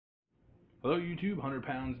Hello YouTube, 100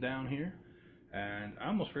 pounds down here, and I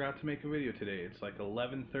almost forgot to make a video today. It's like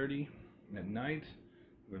 11:30 at night.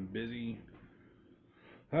 I've been busy.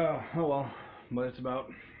 Oh well, but it's about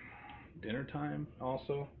dinner time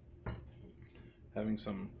also. Having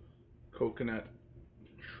some coconut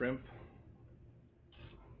shrimp.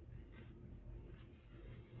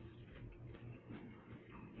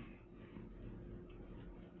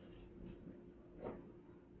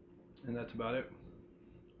 And that's about it.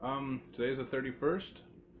 Today's the 31st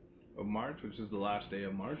of March, which is the last day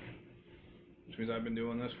of March, which means I've been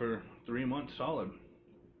doing this for 3 months solid.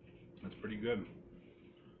 That's pretty good.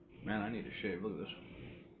 Man, I need to shave. Look at this.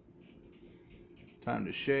 Time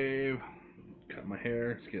to shave. Cut my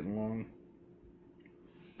hair. It's getting long.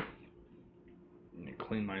 And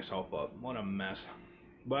clean myself up. What a mess.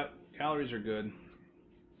 But calories are good.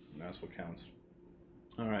 And that's what counts.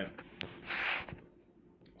 Alright.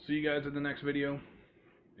 See you guys in the next video.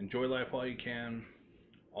 Enjoy life while you can.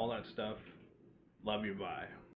 All that stuff. Love you. Bye.